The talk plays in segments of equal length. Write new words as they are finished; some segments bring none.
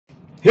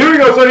Here we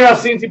go, starting out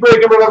CNC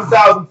break number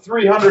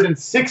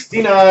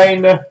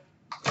 11,369. The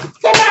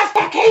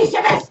master case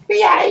of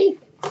SBA.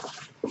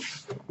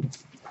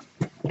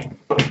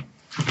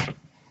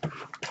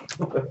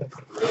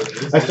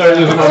 I started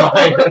losing my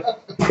mind.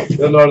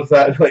 You'll notice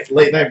that, like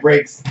late night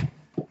breaks.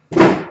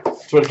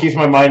 That's what keeps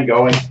my mind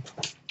going.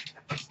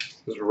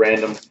 Just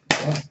random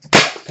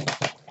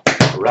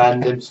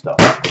stuff.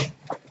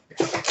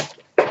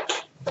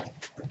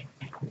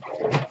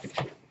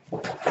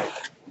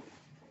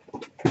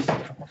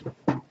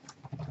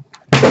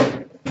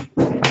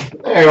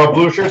 There you go,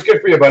 blue shirt's good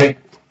for you, buddy.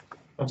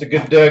 That's a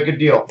good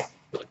deal.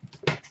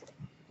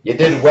 You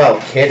did well,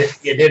 kid.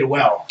 You did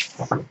well.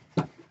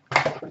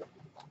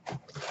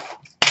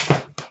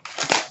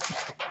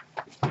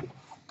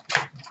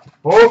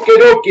 Okie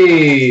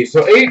dokie.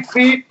 So 8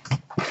 feet.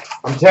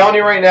 I'm telling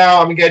you right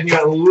now, I'm getting you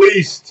at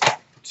least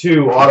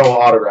 2 auto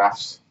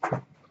autographs.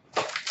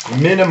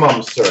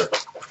 Minimum, sir.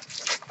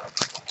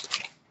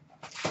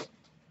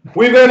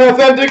 We've got an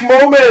authentic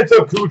moment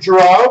of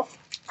Kucherov.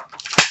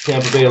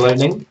 Tampa Bay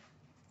Lightning.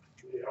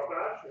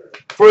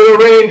 For the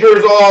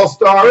Rangers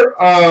All-Star.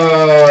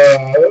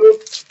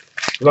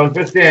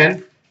 Lundqvist in.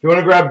 If you want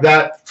to grab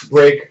that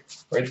break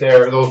right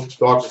there, those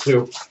boxes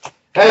too.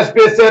 SP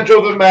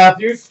Essentials of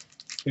Matthews.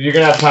 You're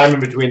going to have time in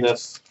between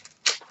this.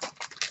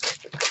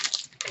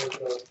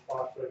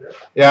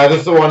 Yeah, this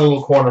is the one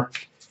little corner.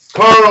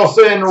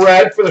 Carlson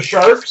red for the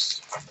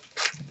Sharks.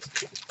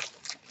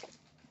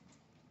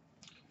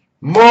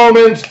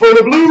 Moments for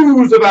the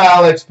Blues of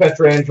Alex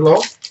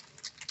Pietrangelo.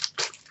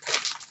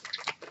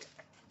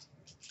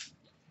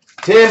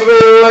 Tampa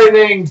Bay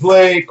Lightning,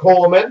 Blake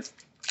Coleman.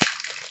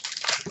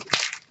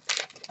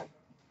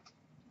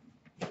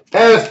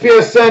 SP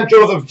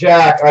Essentials of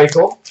Jack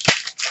Eichel.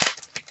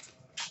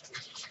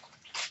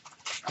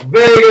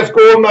 Vegas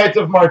Golden Knights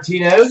of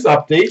Martinez,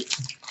 update.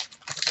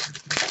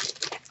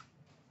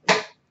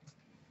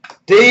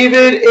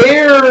 David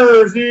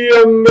Ayers, the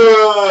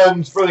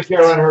for the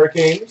Carolina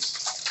Hurricanes.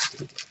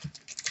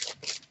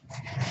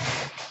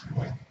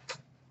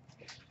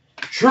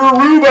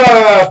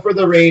 Charuba for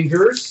the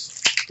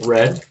Rangers,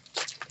 red.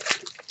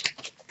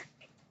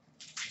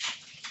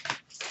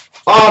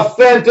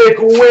 Authentic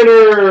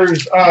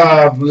winners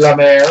of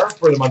Lemaire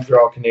for the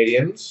Montreal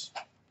Canadiens.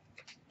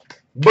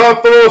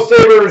 Buffalo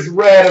Sabres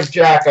red of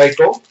Jack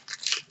Eichel.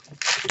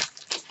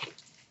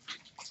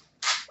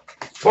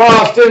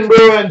 Boston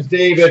Bruins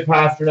David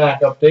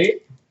Pastrnak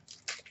update.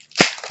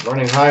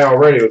 Running high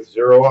already with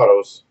 0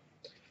 autos.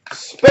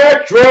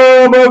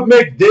 Spectrum of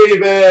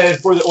McDavid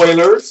for the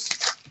Oilers.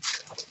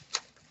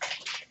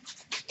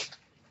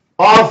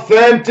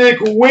 Authentic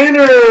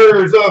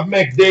winners of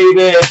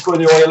McDavid for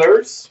the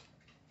Oilers.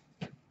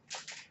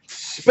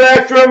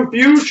 Spectrum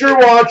Future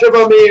Watch of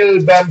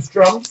Emil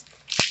Bemstrom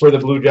for the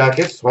Blue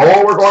Jackets.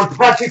 Oh, we're going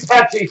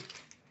patchy.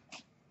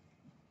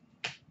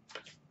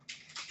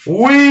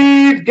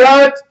 We've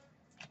got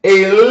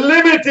a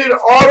limited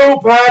auto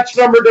patch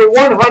number to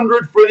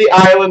 100 for the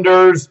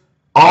Islanders.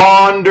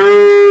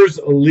 Anders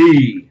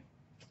Lee.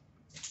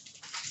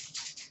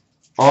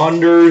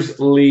 Anders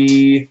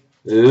Lee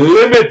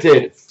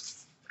limited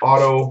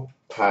auto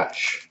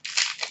patch.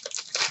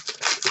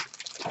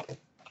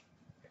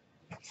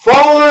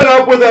 Following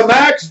up with a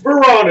Max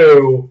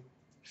Verano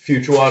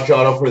Future Watch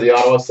auto for the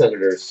Ottawa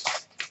Senators.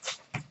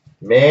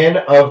 Man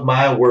of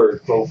my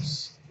word,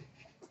 folks.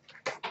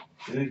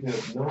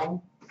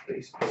 No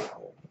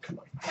baseball. Come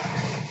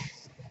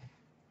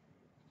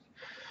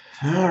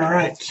on. All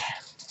right.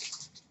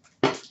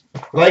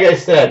 Like I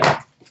said,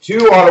 2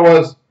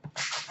 Ottawas.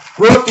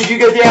 Brooke, did you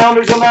get the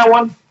Islanders on that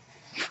one?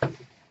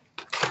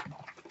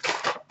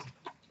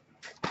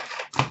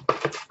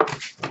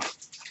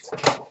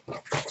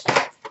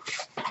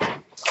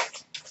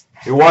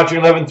 You're watching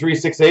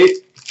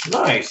 11,368.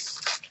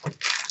 Nice.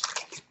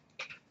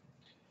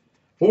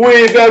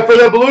 We've got for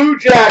the Blue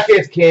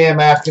Jackets, Cam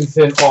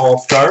Atkinson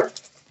All-Star.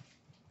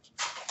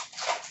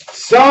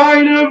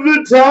 Sign of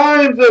the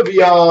Times of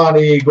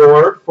Yanni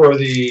Gord for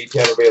the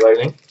Tampa Bay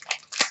Lightning.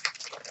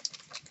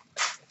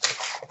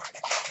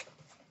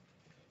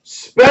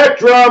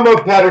 Spectrum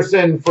of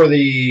Patterson for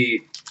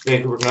the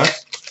Vancouver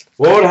Canucks.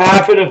 What would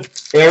happen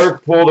if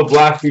Eric pulled a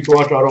black Future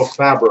Watch auto of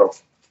Fabro?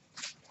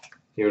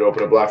 He would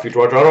open a black Future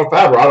Watch auto of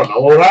Fabro. I don't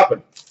know what would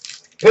happen.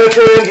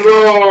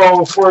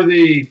 Pietrangelo for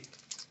the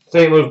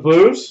St. Louis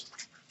Blues.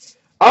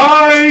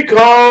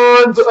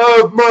 Icons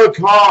of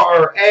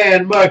Makar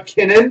and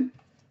McKinnon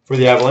for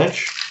the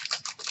Avalanche.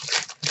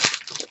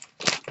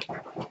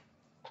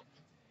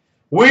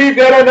 We've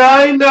got a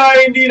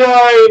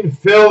 $9.99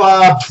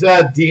 Philip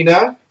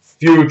Zadina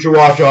Future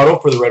Watch auto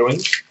for the Red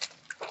Wings.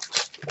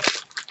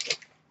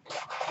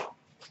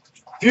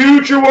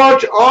 Future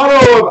Watch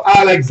auto of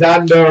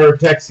Alexander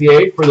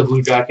Texier for the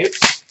Blue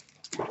Jackets.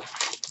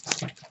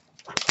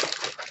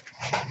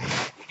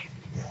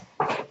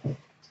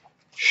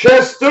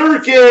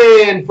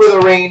 Shesterkin for the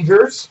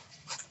Rangers.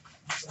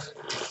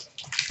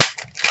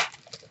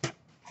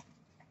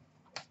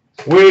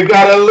 We've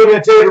got a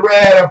limited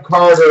red of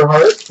Carter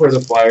Hart for the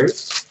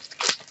Flyers.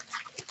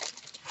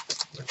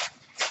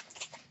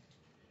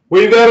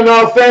 We've got an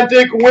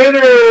authentic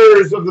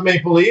winners of the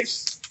Maple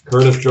Leafs,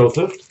 Curtis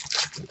Joseph.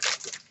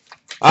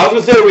 I was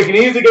going to say, we can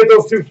easily get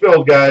those two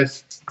filled,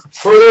 guys.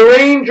 For the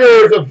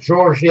Rangers of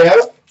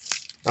Georgiev,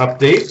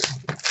 update.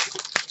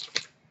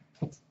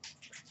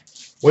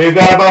 We've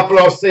got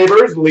Buffalo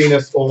Sabres,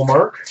 Linus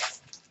Ullmark.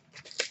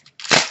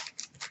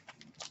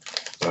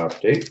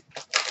 Update.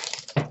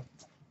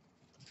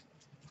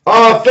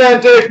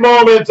 Authentic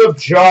moments of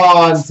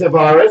John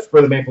Tavares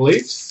for the Maple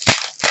Leafs.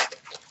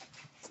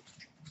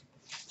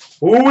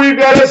 We've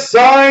got a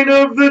sign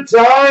of the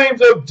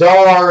times of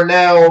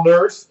Darnell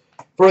Nurse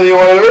for the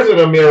Oilers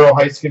and Amiro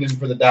Heiskanen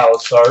for the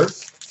Dallas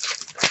Stars.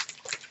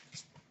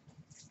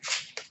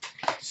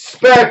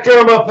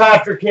 Spectrum of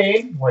Patrick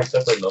Kane. Why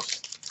separate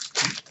those?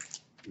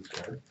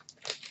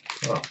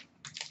 Oh,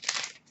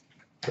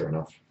 fair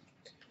enough.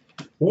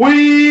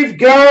 We've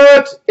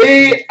got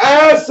a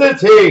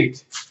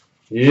acetate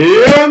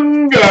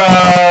Young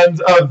Guns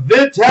of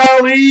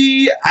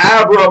Vitaly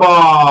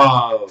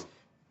Abramov.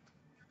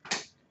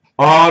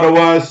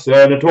 Ottawa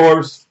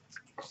Senators.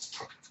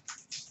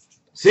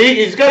 See,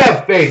 you just got to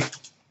have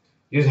faith.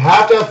 You just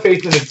have to have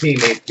faith in the team,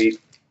 HP.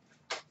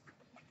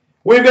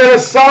 We've got a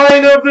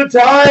sign of the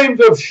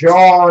times of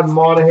Sean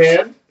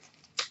Monahan.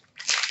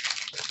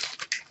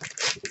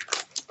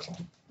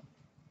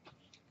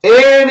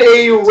 And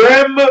a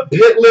Rem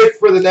Pitlick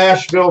for the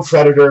Nashville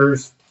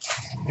Predators.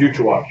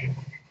 Future watch.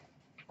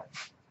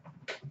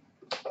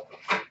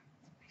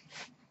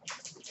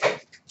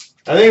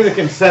 I think the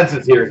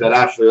consensus here is that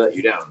Ashley let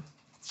you down.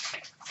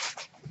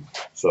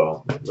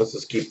 So let's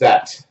just keep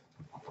that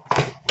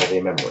as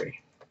a memory.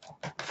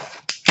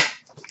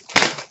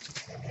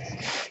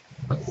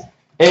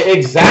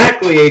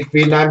 Exactly,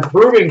 HP, and I'm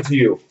proving to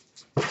you.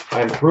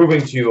 I'm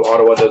proving to you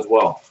Ottawa does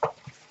well.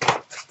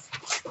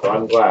 So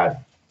I'm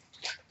glad.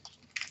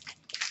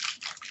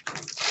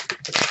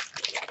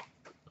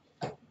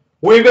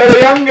 We've got a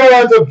Young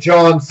Guns of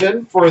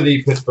Johnson for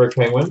the Pittsburgh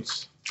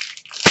Penguins.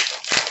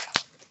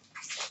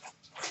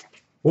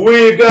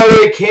 We've got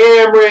a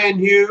Cameron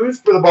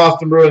Hughes for the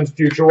Boston Bruins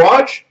Future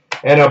Watch.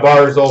 And a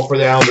Barzal for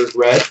the Islanders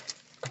Red.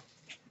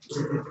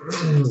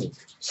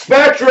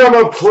 Spectrum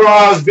of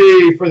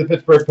Crosby for the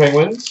Pittsburgh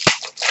Penguins.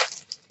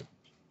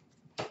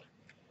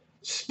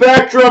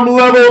 Spectrum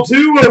Level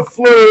 2 of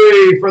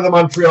Fleury for the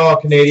Montreal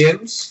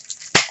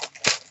Canadiens.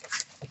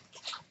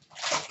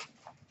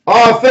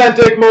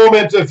 Authentic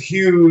moments of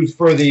Hughes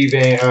for the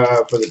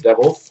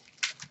Devils.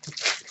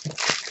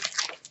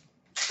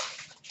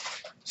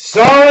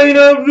 Sign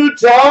of the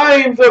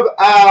times of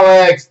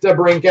Alex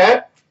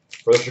DeBrincat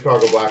for the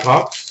Chicago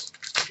Blackhawks.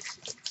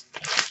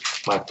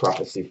 My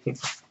prophecy.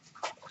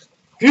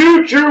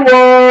 Future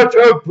watch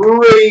of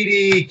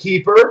Brady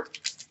Keeper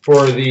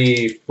for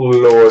the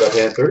Florida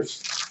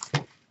Panthers.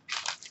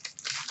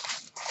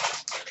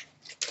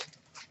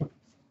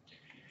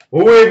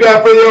 We've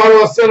got for the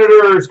Ottawa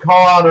Senators,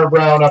 Connor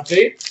Brown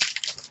update.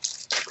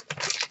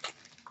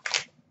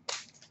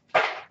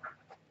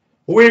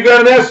 We've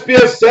got an SP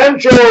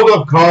Essentials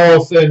of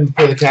Carlson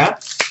for the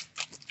Caps.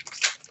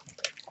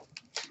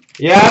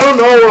 Yeah, I don't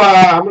know.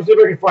 I'm going to see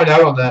if I can find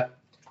out on that.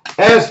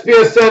 SP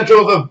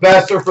Essentials of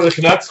Besser for the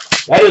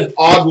Canucks. That is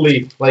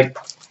oddly, like,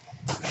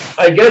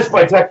 I guess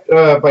by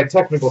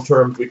technical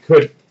terms, we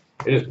could.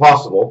 It is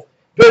possible.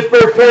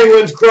 Pittsburgh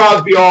Penguins,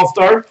 Crosby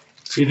All-Star.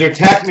 These are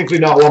technically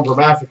not one per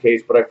master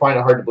case, but I find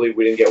it hard to believe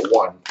we didn't get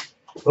one.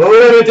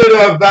 Limited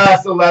of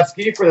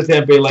Vasilevsky for the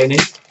Tampa Bay Lightning.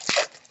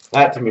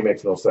 That to me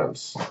makes no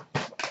sense.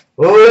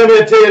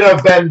 Limited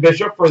of Ben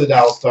Bishop for the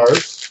Dallas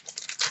Stars.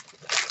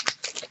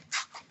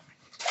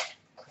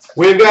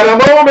 We've got a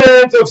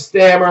moment of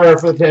Stammer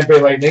for the Tampa Bay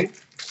Lightning.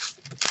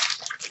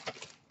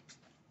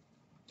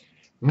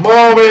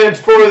 Moment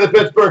for the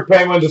Pittsburgh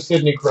Penguins of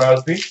Sidney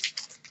Crosby.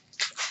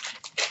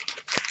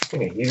 I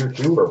think a heater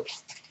too, or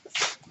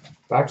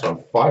back's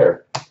on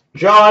fire.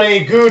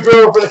 Johnny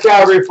Gaudreau for the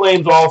Calgary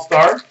Flames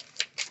All-Star.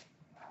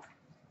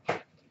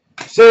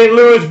 St.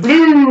 Louis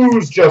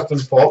Blues, Justin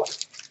Falk.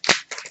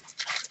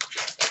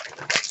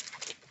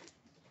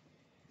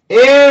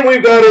 And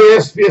we've got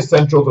a SP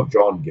Essentials of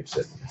John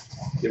Gibson.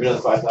 Give me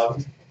another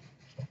 5,000.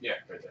 Yeah,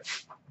 right there.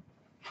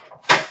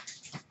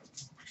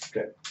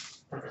 Okay.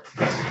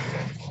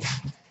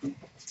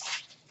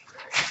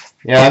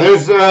 Yeah,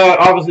 there's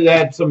obviously they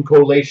had some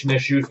collation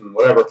issues and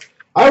whatever.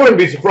 I wouldn't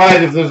be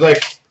surprised if there's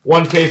like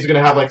one case is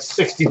going to have like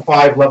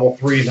 65 level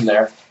 3s in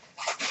there.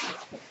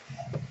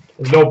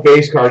 There's no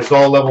base card, it's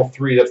all level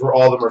 3. That's where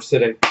all of them are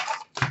sitting.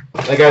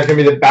 That guy's going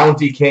to be the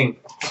Bounty King.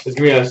 There's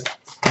going to be a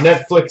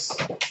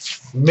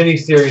Netflix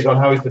mini-series on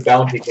how he's the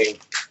Bounty King.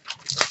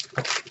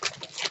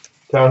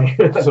 Telling you,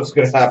 that's what's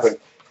going to happen.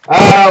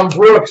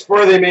 Brooks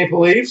for the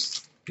Maple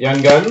Leafs.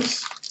 Young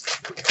Guns.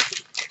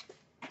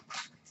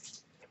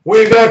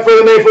 We've got for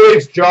the Maple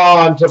Leafs,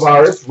 John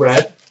Tavares,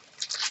 red.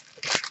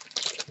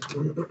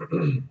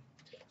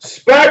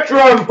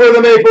 Spectrum for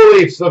the Maple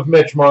Leafs of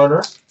Mitch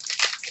Marner.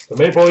 The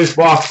Maple Leafs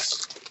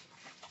box.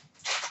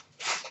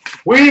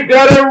 We've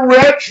got a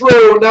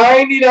retro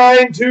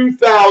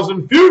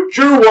 99-2000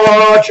 Future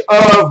Watch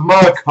of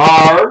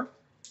Makar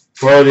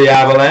For the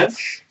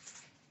Avalanche,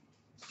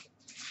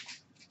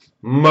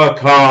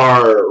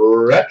 Makar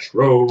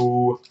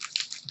Retro.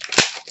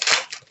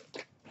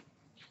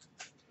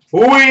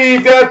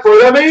 We've got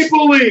for the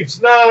Maple Leafs,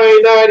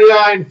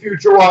 $9.99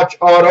 Future Watch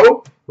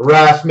Auto,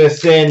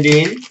 Rasmus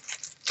Sandin.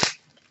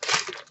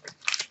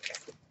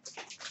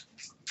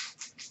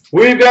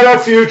 We've got a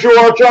Future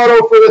Watch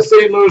Auto for the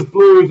St. Louis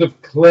Blues of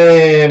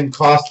Clem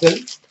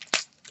Costin.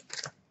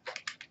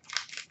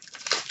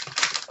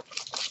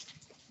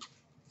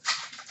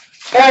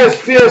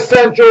 SP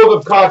Essentials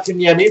of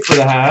Kotkaniemi for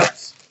the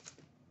Habs.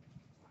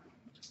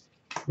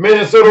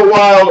 Minnesota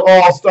Wild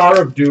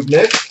All-Star of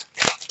Dubnyk.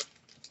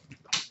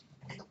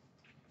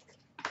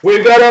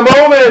 We've got a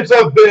Moments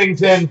of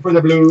Binnington for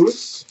the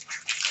Blues.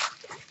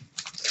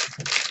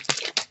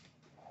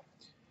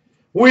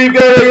 We've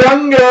got a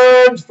Young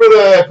Guns for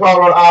the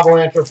Colorado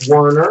Avalanche of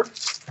Werner.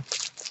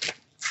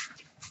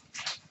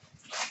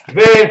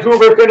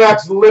 Vancouver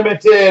Canucks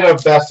Limited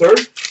of Besser.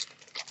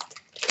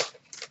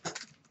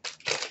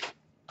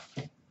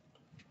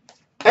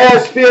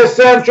 SP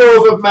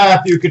Essentials of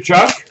Matthew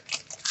Tkachuk.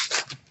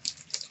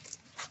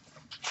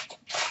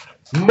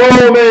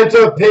 Moment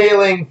of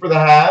Paling for the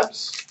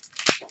Habs.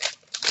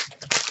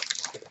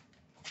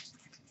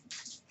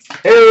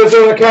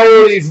 Arizona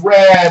Coyotes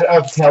Red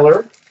of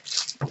Keller.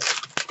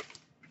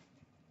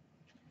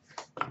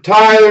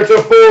 Tyler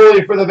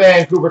Toffoli for the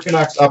Vancouver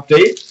Canucks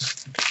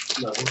update.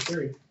 Level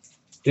 3.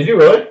 Did you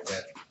really?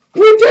 Yeah.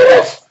 We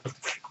did it!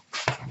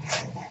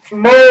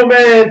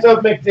 Moment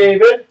of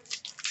McDavid.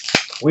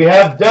 We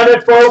have done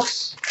it,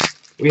 folks.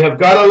 We have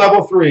got a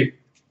level 3.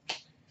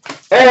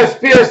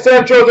 SP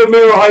Essentials of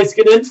Miro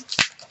Heiskanen.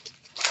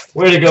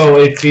 Way to go,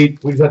 8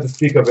 feet. We just have to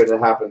speak of it and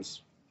it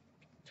happens.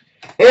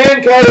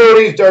 And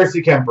Coyotes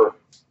Darcy Kemper.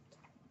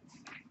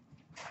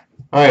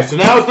 Alright, so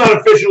now it's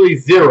not officially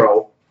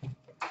 0.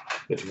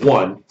 It's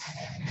 1.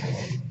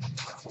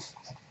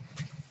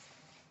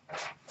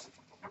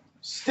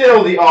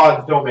 Still, the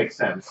odds don't make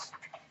sense.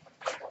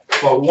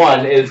 But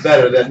 1 is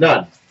better than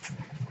none.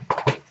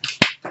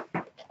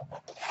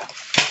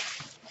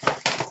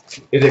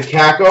 Is it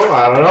Kako?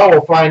 I don't know.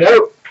 We'll find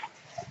out.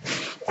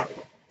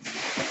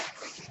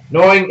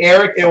 Knowing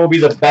Eric, it will be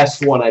the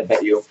best one, I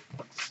bet you.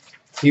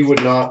 He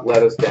would not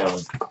let us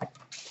down.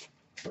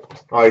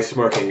 Oh, he's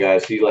smirking,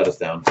 guys. He let us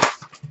down.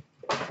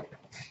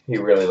 He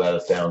really let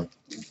us down.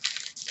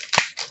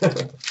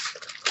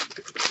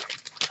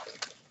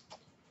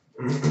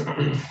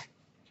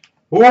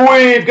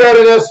 We've got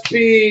an SP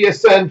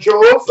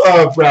Essentials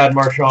of Brad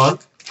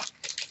Marchand.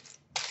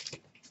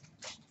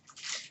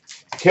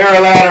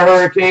 Carolina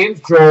Hurricanes,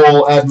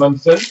 Joel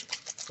Edmondson.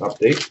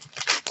 Update.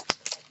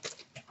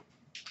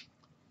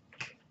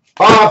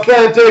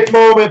 Authentic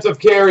Moments of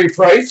Carey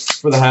Price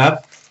for the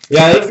Habs.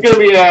 Yeah, this is going to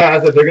be,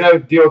 as I said, they're going to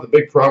deal with a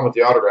big problem with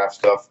the autograph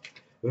stuff.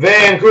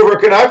 Vancouver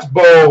Canucks,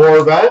 Bo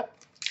Horvat.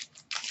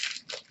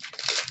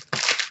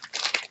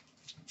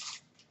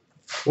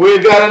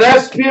 We've got an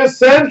SP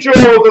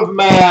Essentials of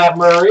Matt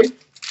Murray.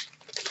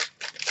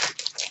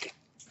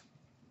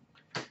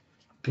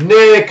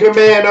 Nick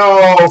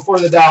Camano for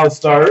the Dallas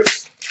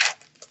Stars.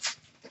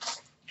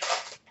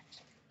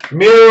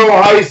 Miro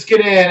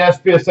Heiskanen,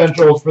 SP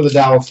Essentials for the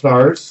Dallas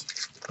Stars.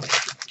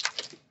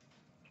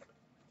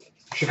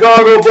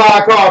 Chicago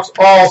Blackhawks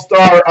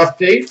All-Star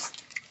Update.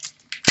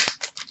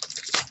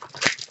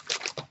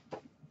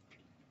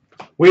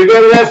 We've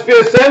got an SP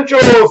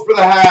Essentials for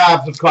the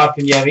Habs of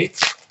Kotkaniemi.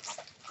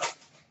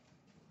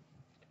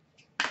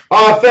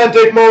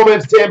 Authentic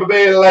Moments Tampa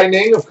Bay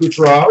Lightning of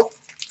Kucherov.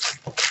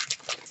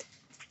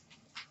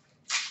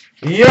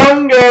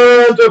 Young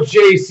Guns of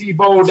J.C.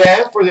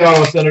 Beaudin for the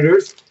Ottawa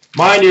Senators.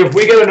 Mind you, if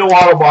we get a no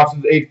auto box,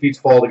 it's 8 feet's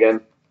fault again.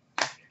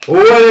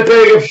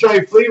 Winnipeg of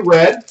Scheifele,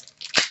 red.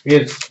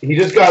 He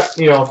just got,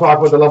 talk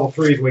about the level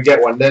 3s when we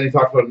get one. Then he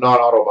talked about a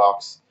non-auto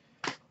box.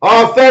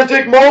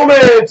 Authentic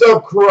Moments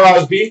of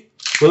Crosby.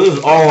 So this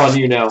is all on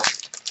you now.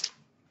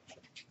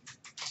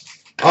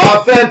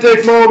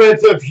 Authentic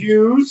Moments of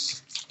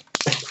Hughes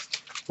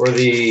for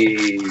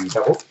the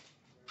Devils.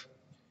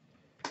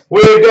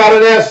 We've got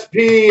an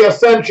SP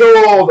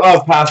Essentials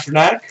of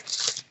Pasternak.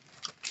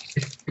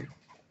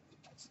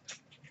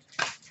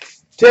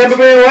 Tampa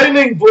Bay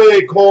Lightning,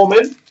 Blake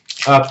Coleman.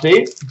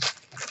 Update.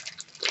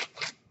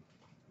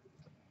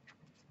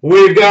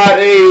 We've got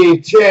a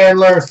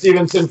Chandler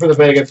Stevenson for the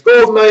Vegas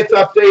Golden Knights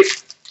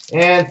update.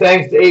 And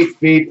thanks to 8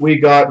 feet, we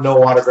got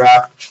no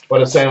autograph,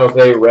 but a San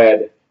Jose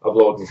red of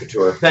Logan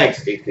Couture.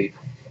 Thanks, 8 feet.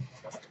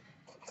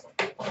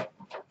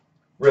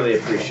 Really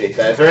appreciate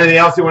that. Is there anything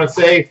else you want to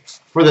say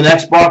for the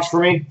next box for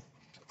me?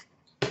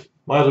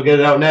 Might as well get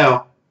it out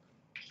now.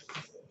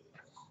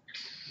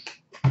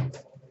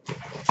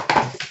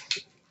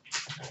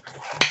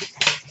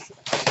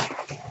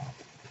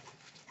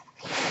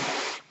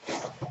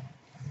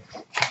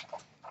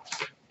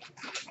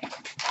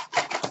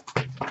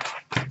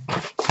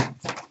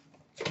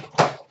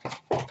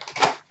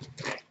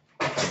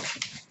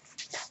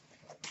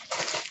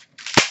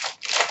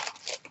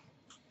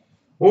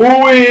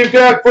 We've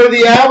got for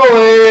the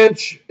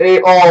Avalanche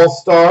a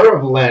All-Star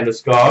of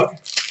Landeskog.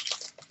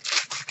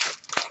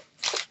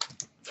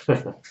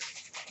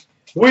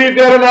 We've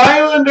got an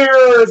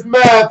Islanders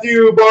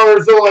Matthew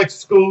Barzal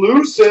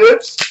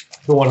exclusives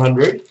to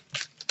 100.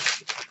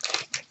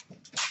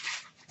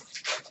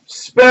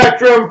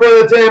 Spectrum for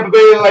the Tampa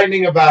Bay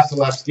Lightning of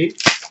Vasilevsky.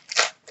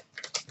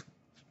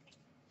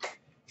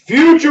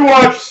 Future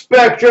Watch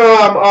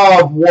Spectrum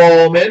of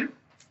Wallman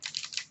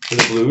for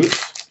the Blues.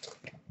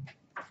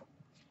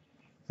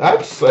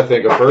 That's, I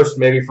think, a first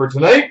maybe for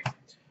tonight.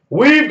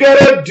 We've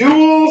got a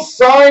dual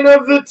sign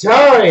of the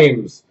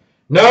times.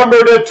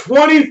 Number to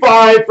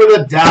 25 for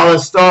the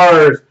Dallas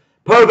Stars,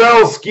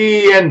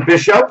 Pavelski and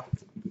Bishop.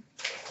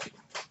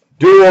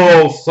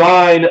 Dual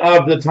sign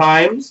of the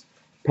times,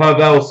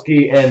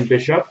 Pavelski and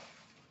Bishop.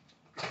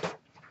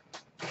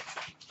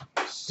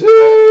 Sick.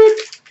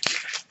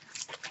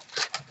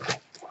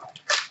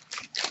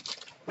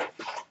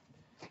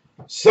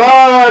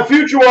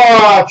 Future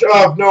Watch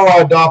of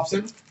Noah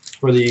Dobson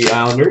for the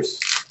Islanders.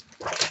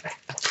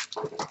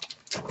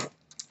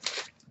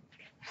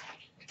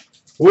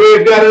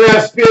 We've got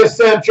an SP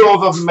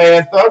Essentials of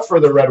Mantha for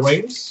the Red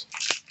Wings.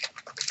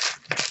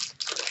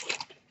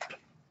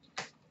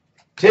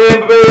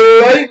 Tampa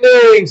Bay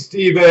Lightning,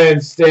 Steven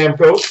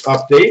Stamkos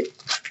update.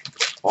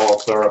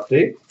 All-Star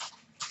update.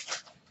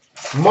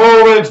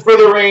 Moments for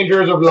the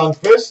Rangers of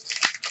Lundqvist.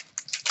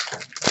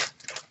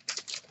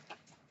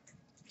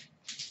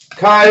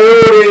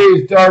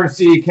 Coyotes,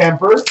 Darcy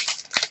Kemper.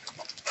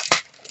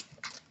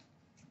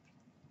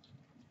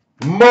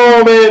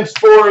 Moments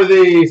for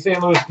the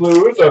St. Louis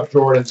Blues of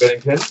Jordan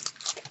Binnington.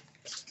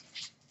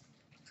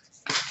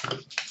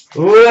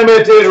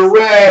 Limited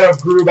red of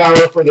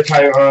Grubauer for the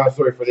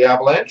for the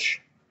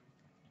Avalanche.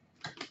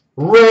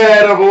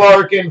 Red of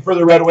Larkin for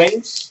the Red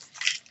Wings.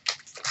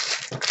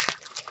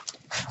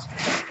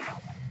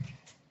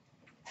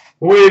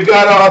 We've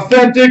got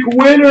authentic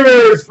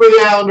winners for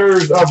the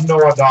Islanders of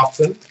Noah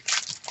Dobson.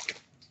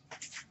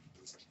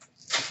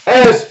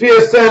 SP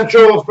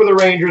Essentials for the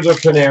Rangers of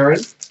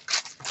Panarin.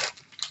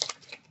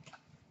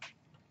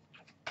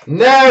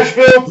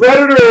 Nashville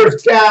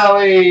Predators,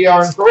 Callie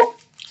Yarncroke.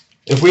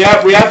 If we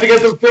have to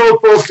get them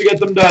filled, folks, to get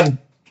them done.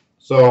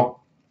 So,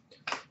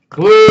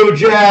 Blue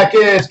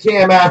Jackets,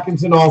 Cam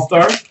Atkinson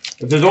All-Star.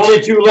 If there's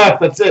only 2 left,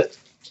 that's it.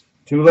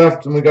 2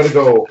 left, and we got to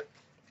go.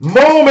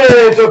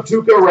 Moment of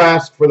Tuukka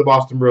Rask for the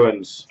Boston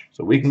Bruins.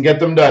 So we can get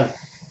them done.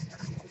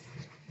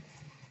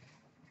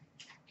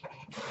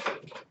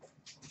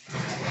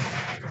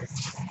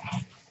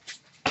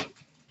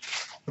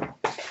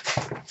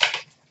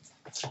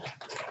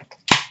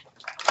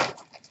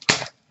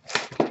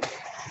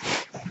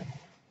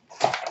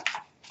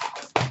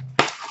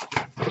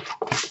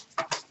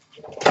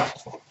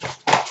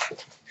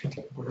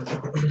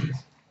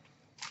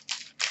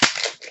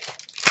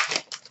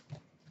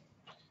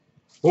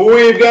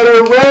 We've got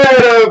a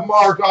red of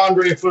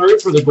Marc-Andre Fleury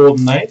for the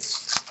Golden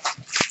Knights.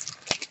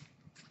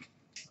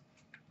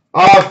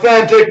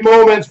 Authentic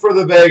moments for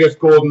the Vegas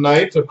Golden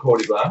Knights of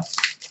Cody Glass.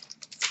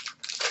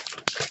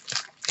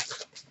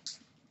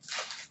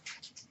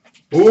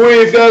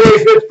 We've got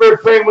a Pittsburgh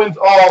Penguins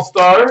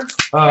All-Star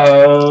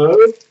of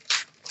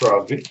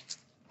Crosby.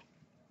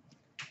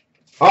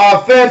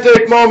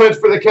 Authentic moments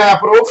for the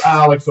Capitals,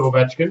 Alex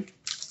Ovechkin.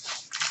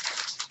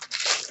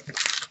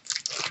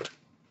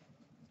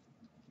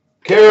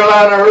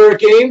 Carolina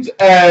Hurricanes,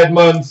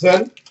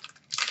 Edmundson.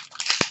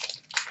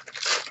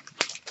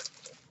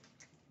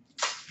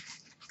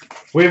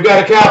 We've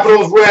got a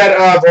Capitals red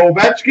of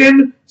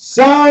Ovechkin.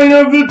 Sign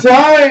of the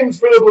times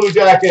for the Blue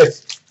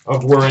Jackets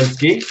of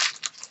Werenski.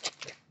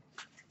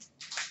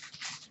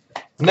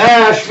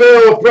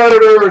 Nashville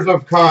Predators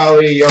of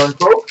Kylie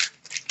Yarncroke.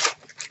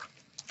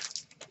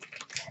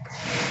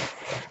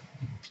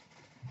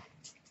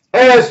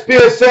 SP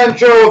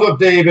Essentials of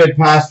David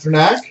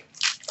Pastrnak.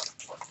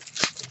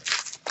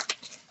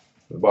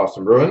 The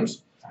Boston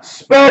Bruins.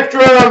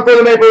 Spectrum for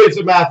the Maple Leafs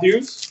of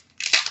Matthews.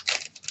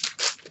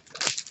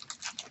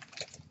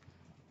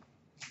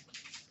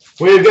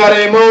 We've got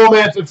a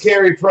moment of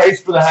Carey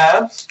Price for the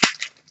Habs.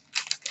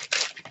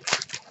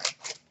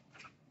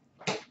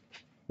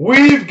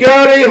 We've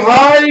got a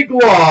high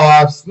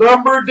gloss,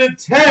 number to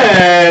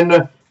 10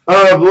 of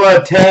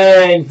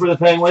Letang for the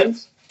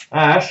Penguins.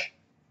 Ash,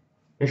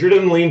 I sure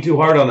didn't lean too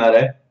hard on that,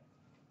 eh?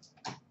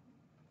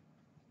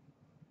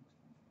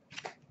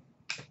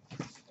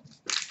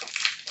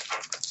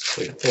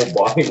 Like full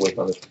body weight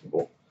on this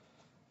people.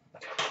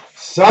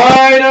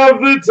 Sign of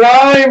the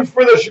times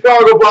for the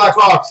Chicago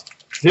Blackhawks,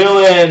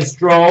 Dylan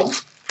Strome.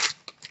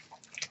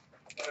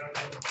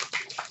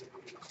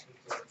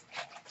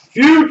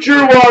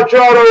 Future Watch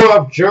Auto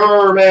of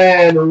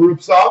German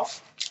Rupsov.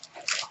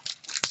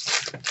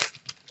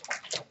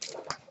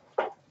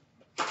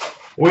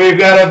 We've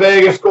got a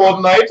Vegas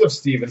Golden Knights of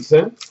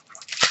Stevenson.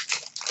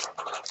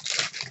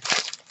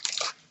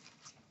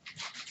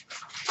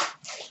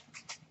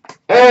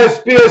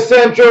 SP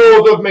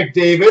Essentials of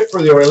McDavid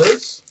for the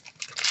Oilers.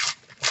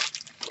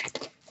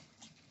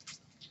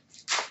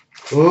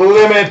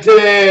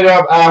 Limited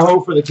of Aho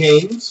for the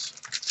Canes.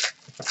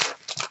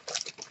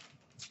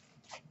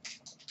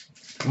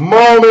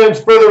 Moments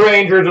for the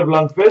Rangers of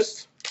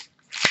Lundqvist.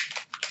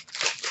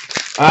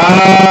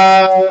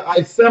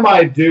 I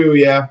semi-do,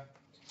 yeah.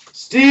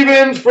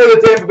 Stevens for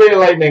the Tampa Bay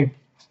Lightning.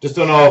 Just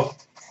don't know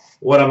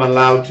what I'm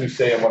allowed to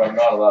say and what I'm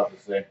not allowed to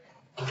say.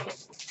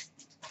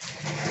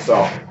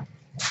 So,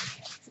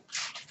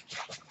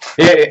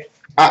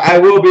 I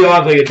will be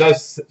honest, like it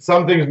does,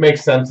 some things make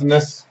sense in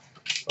this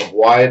of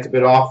why it's a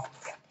bit off.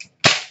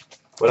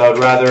 But I'd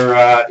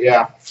rather,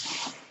 yeah.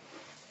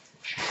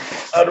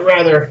 I'd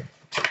rather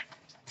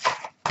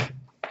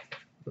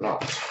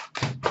not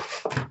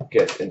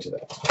get into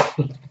that.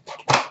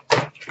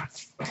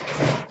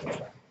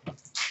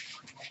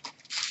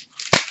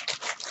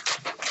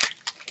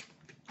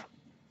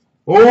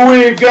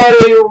 We've got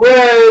a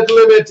red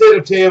limited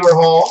of Taylor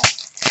Hall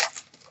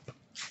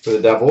for the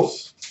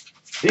Devils.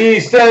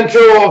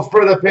 Essentials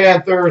for the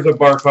Panthers of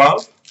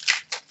Barkov.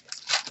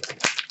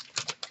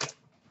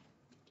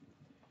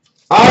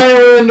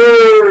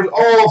 Islanders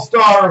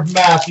All-Star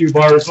Matthew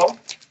Barzal.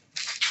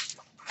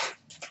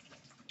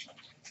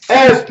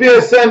 SP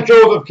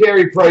Essentials of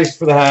Carey Price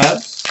for the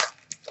Habs.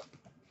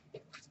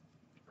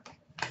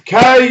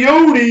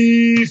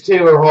 Coyotes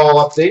Taylor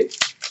Hall update.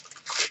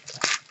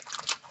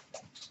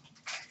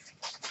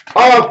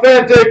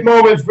 Authentic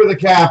moments for the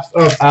Caps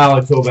of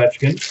Alex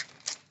Ovechkin.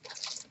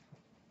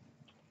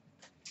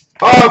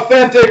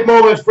 Authentic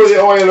moments for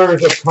the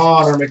Oilers of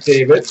Connor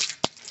McDavid.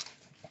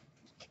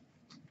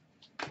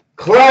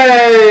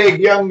 Clegg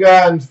Young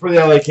Guns for the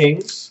LA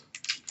Kings.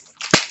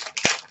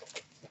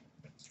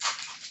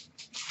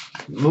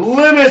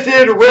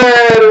 Limited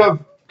red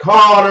of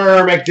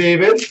Connor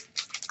McDavid.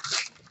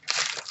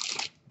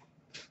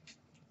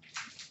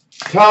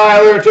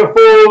 Tyler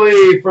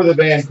Toffoli for the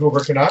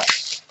Vancouver Canucks.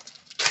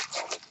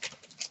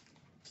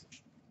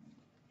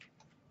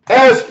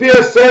 SP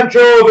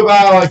Essentials of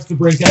Alex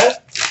DeBrincat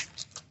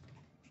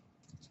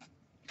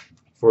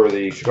for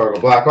the Chicago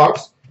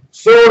Blackhawks.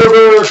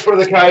 Soderberg for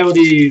the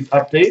Coyotes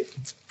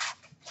update.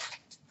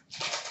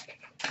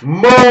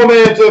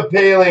 Moment of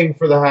Paling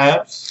for the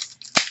Habs.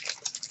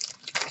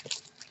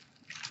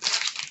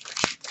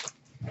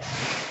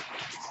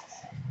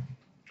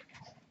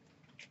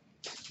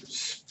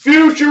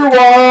 Future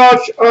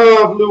Watch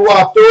of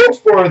Luato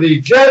for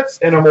the Jets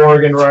and a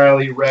Morgan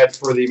Riley red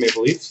for the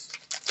Maple Leafs.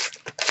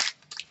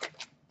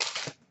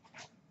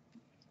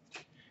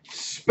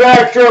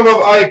 Spectrum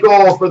of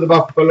Eichel for the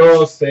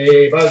Buffalo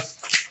Sabres.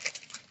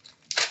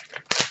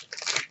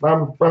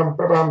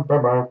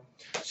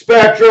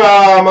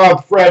 Spectrum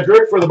of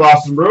Frederick for the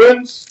Boston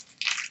Bruins.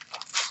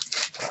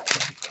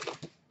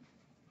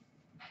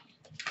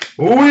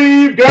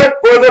 We've got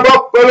for the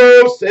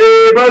Buffalo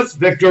Sabres,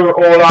 Victor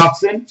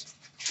Olofsson.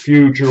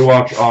 Future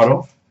Watch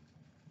Auto.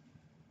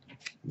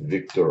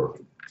 Victor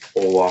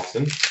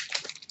Olofsson.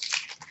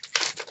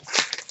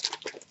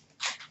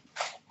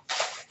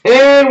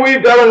 And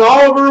we've got an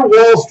Oliver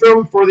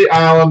Wahlstrom for the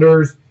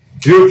Islanders.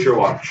 Future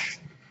Watch.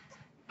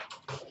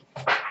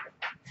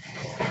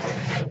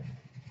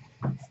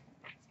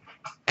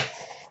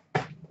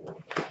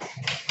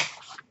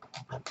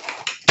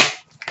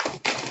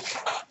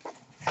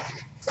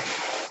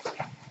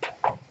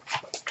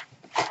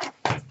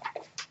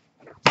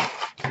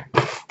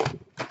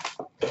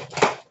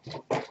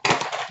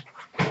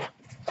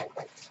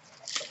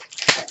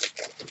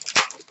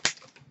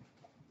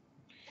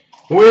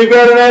 We've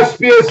got an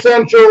SP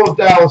Essential of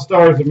Dallas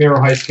Stars of Miro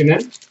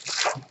Heiskanen.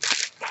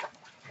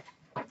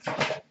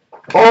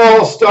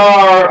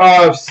 All-Star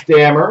of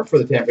Stammer for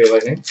the Tampa Bay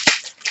Lightning.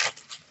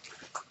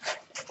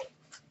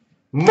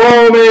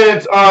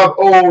 Moment of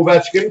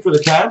Ovechkin for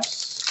the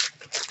Caps.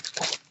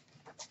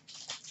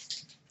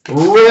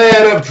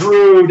 Red of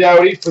Drew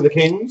Doughty for the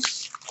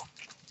Kings.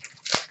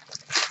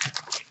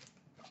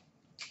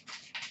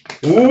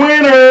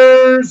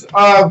 Winners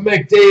of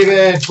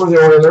McDavid for the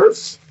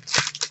Oilers.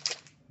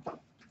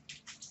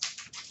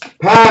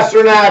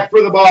 Pasternak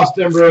for the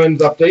Boston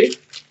Bruins update.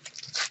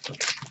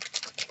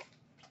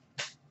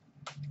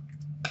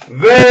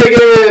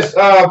 Vegas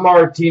of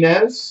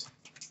Martinez.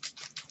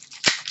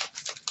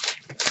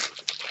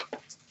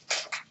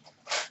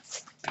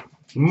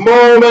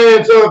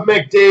 Moment of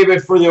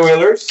McDavid for the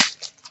Oilers.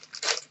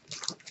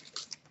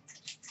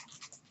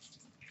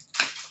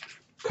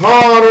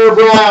 Connor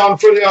Brown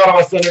for the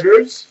Ottawa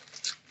Senators.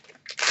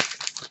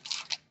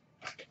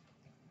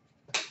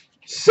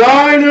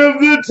 Sign of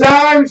the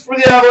Times for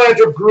the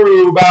Avalanche of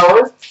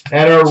Grubauer.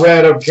 And a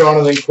red of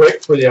Jonathan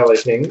Quick for the LA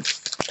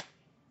Kings.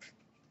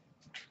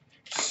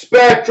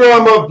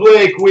 Spectrum of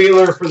Blake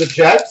Wheeler for the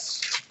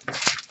Jets.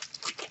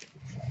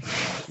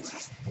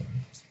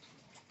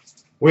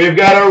 We've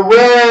got a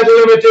red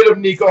limited of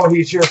Nico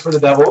Hischier for the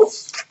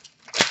Devils.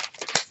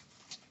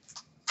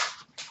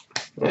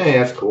 Hey,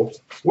 that's cool.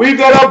 We've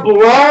got a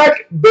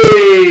black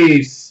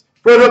base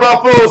for the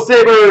Buffalo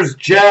Sabres,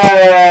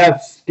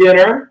 Jeff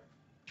Skinner.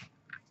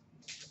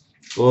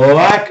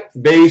 Black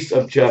base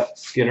of Jeff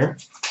Skinner.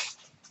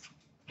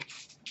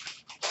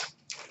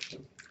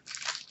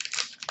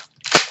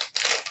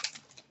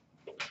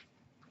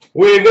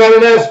 We've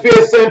got an SP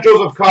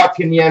Essentials of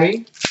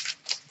Kotkaniemi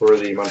for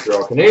the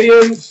Montreal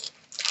Canadiens.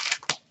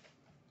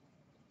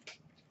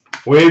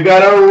 We've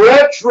got a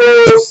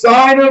retro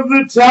sign of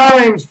the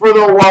times for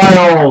the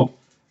Wild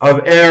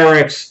of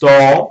Eric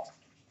Stahl.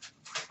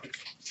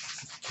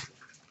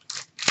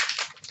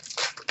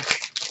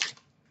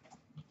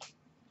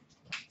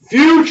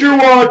 Future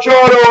Watch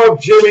auto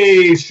of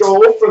Jimmy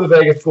Scholl for the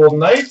Vegas Golden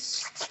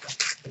Knights.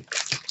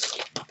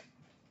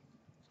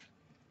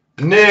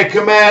 Nick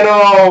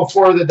Camano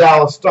for the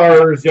Dallas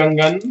Stars Young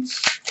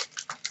Guns.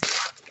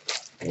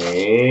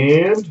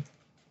 And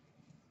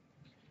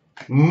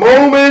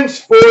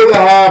moments for the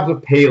Habs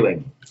of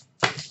Paling.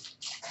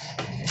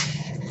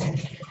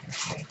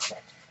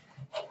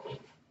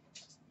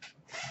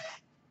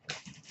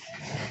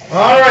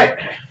 All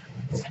right.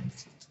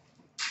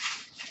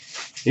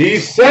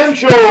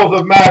 Essentials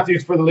of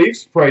Matthews for the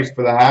Leafs, Price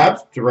for the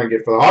Habs,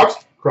 DeRincat for the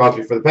Hawks,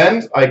 Crosby for the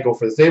Pens, Eichel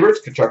for the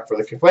Sabres, Tkachuk for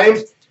the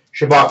Flames,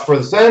 Shabbat for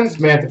the Sens,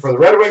 Mantha for the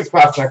Red Wings,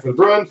 Pasternak for the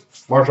Bruins,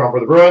 Marchand for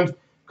the Bruins,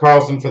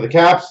 Carlson for the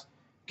Caps,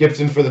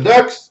 Gibson for the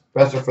Ducks,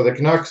 Besser for the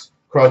Canucks,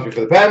 Crosby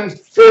for the Pens,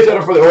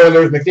 Draisaitl for the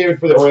Oilers, McDavid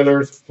for the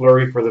Oilers,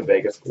 Fleury for the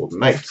Vegas Golden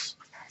Knights.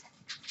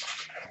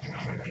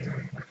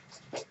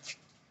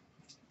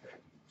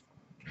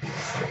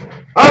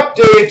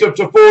 Updates of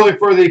Toffoli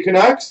for the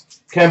Canucks,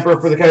 Kemper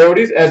for the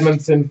Coyotes,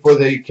 Edmondson for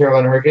the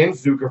Carolina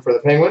Hurricanes, Zucker for the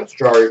Penguins,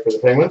 Jari for the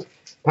Penguins,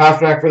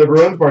 Pasternak for the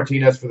Bruins,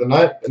 Martinez for the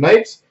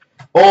Knights,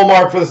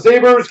 Ullmark for the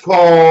Sabres,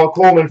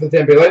 Coleman for the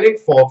Tampa Bay Lightning,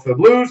 Falk for the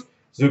Blues,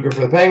 Zucker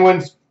for the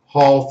Penguins,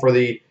 Hall for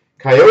the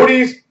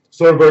Coyotes,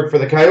 Soderberg for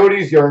the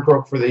Coyotes,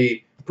 Yarncroke for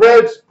the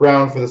Preds,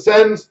 Brown for the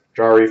Sens,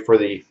 Jari for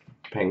the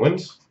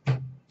Penguins.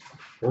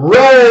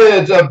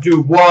 Reds of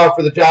Dubois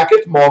for the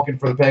Jackets, Malkin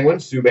for the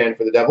Penguins, Subban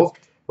for the Devils,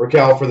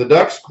 Raquel for the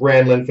Ducks,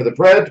 Granlund for the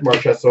Preds,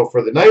 Marchesso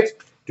for the Knights,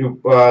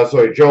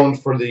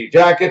 Jones for the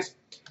Jackets,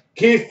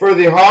 Keith for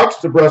the Hawks,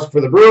 DeBrusque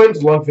for the Bruins,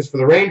 Lundqvist for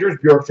the Rangers,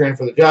 Bjorkstrand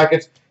for the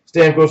Jackets,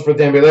 Stamkos for the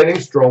Tampa Bay Lightning,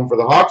 Strome for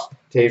the Hawks,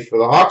 Taves for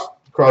the Hawks,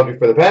 Crosby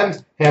for the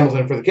Pens,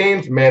 Hamilton for the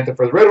Canes, Mantha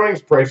for the Red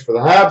Wings, Price for the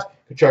Habs,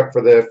 Tkachuk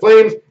for the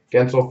Flames,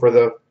 Gensel for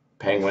the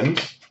Penguins.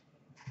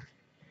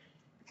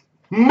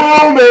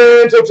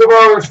 Moment of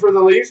Tavares for the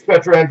Leafs,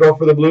 Pietrangelo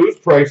for the Blues,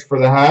 Price for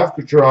the Habs,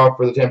 Kucherov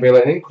for the Tampa Bay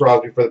Lightning,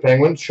 Crosby for the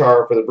Penguins,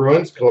 Chara for the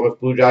Bruins, Columbus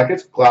Blue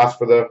Jackets, Glass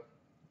for the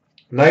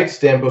Knights,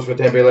 Stamkos for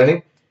the Tampa Bay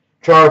Lightning,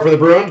 Chara for the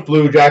Bruins,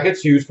 Blue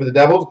Jackets, Hughes for the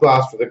Devils,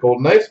 Glass for the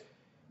Golden Knights,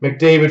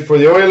 McDavid for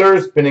the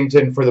Oilers,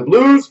 Binnington for the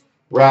Blues,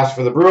 Rask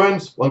for the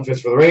Bruins,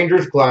 Lundqvist for the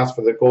Rangers, Glass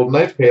for the Golden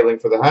Knights, Paling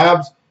for the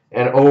Habs,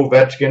 and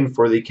Ovechkin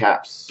for the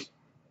Caps.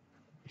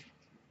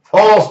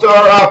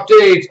 All-Star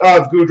updates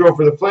of Goudreau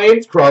for the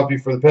Flames, Crosby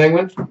for the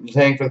Penguins,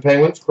 Letang for the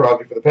Penguins,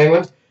 Crosby for the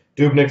Penguins,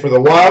 Dubnyk for the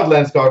Wild,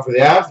 Landeskog for the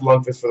Avs,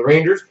 Lundqvist for the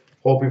Rangers,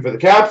 Holtby for the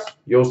Caps,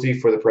 Yossi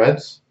for the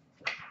Preds.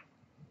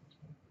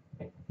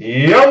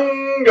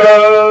 Young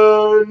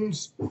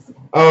Guns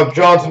of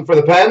Johnson for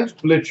the Pens,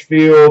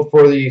 Litchfield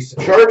for the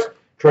Sharks,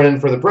 Trennan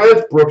for the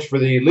Preds, Brooks for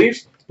the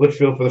Leafs,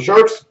 Litchfield for the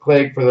Sharks,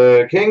 Clegg for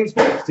the Kings,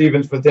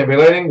 Stevens for the Tampa Bay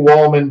Lightning,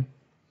 Wallman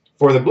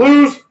for the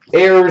Blues,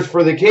 Ayers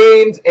for the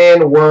Canes,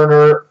 and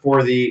Werner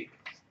for the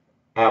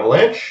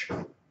Avalanche.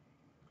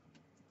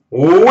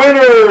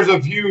 Winners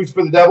of Hughes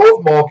for the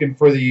Devils, Malkin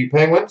for the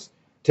Penguins,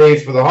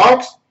 Taves for the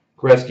Hawks,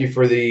 Gretzky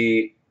for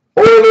the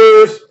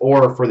Oilers,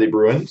 or for the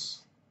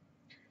Bruins.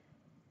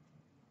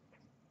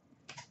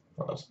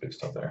 Oh, that's big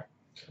stuff there.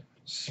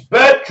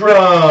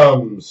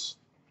 Spectrums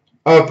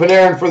of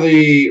Panarin for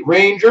the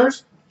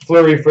Rangers,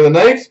 Fleury for the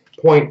Knights,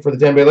 Point for the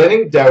Tampa Bay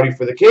Lightning, Doughty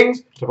for the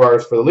Kings,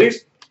 Tavares for the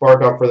Leafs,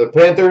 Barkov for the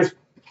Panthers,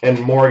 and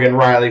Morgan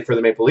Riley for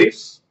the Maple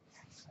Leafs.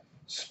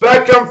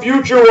 Spectrum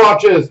Future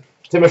Watches,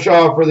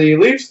 Timoshaw for the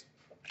Leafs,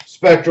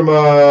 Spectrum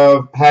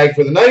of Hag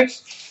for the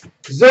Knights,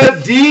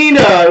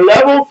 Zadina,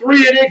 level 3,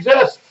 it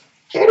exists.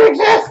 It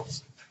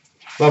exists.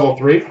 Level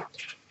 3,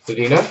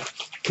 Zadina.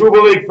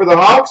 Kubalik for the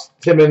Hawks,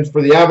 Timmins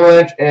for the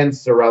Avalanche, and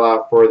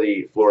Sorella for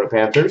the Florida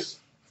Panthers.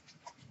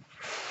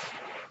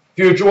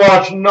 Future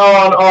Watch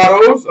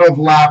non-autos of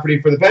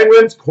Lafferty for the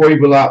Penguins,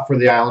 Koivulat for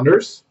the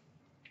Islanders.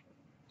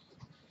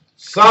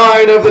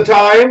 Sign of the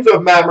Times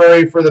of Matt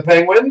Murray for the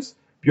Penguins,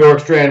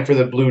 Bjorkstrand for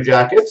the Blue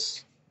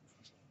Jackets.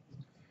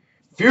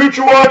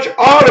 Future Watch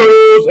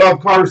autos of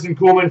Carson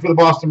Kuhlman for the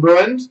Boston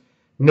Bruins,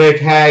 Nick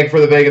Hag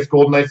for the Vegas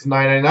Golden Knights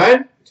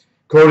 $9.99,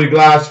 Cody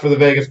Glass for the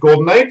Vegas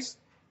Golden Knights,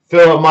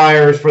 Philip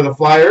Myers for the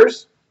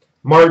Flyers,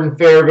 Martin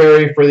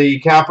Fairbury for the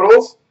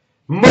Capitals,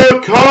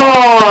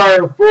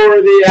 Makar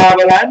for the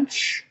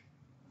Avalanche,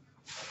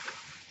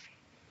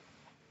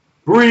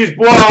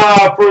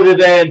 Brisebois for the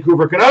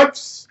Vancouver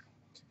Canucks,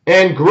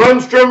 and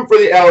Grundstrom for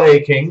the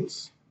LA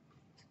Kings.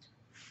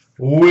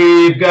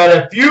 We've got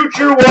a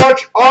Future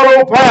Watch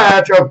auto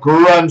patch of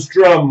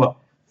Grundstrom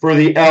for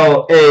the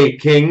LA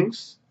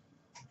Kings.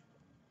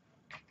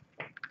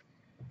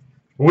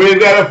 We've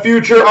got a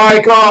Future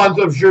Icons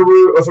of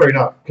Giroux,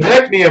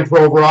 Konechny and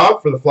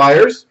Provorov for the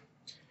Flyers.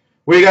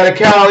 We got a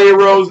Cali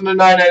Rosen and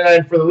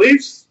 $9.99 for the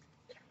Leafs.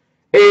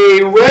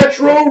 A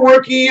Retro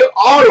Rookie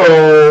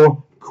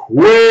Auto,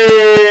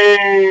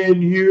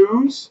 Quinn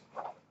Hughes,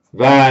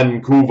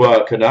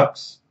 Vancouver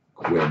Canucks,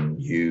 Quinn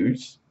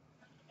Hughes.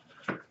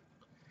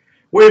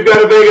 We've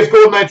got a Vegas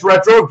Golden Knights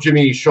Retro of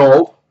Jimmy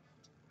Scholl.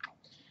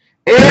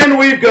 And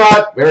we've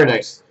got, very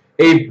nice,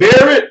 a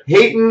Barrett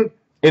Hayton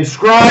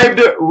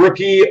inscribed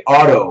rookie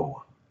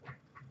auto.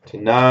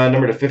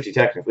 Number to 50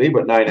 technically,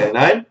 but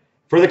 $9.99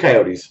 for the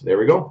Coyotes. There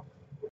we go.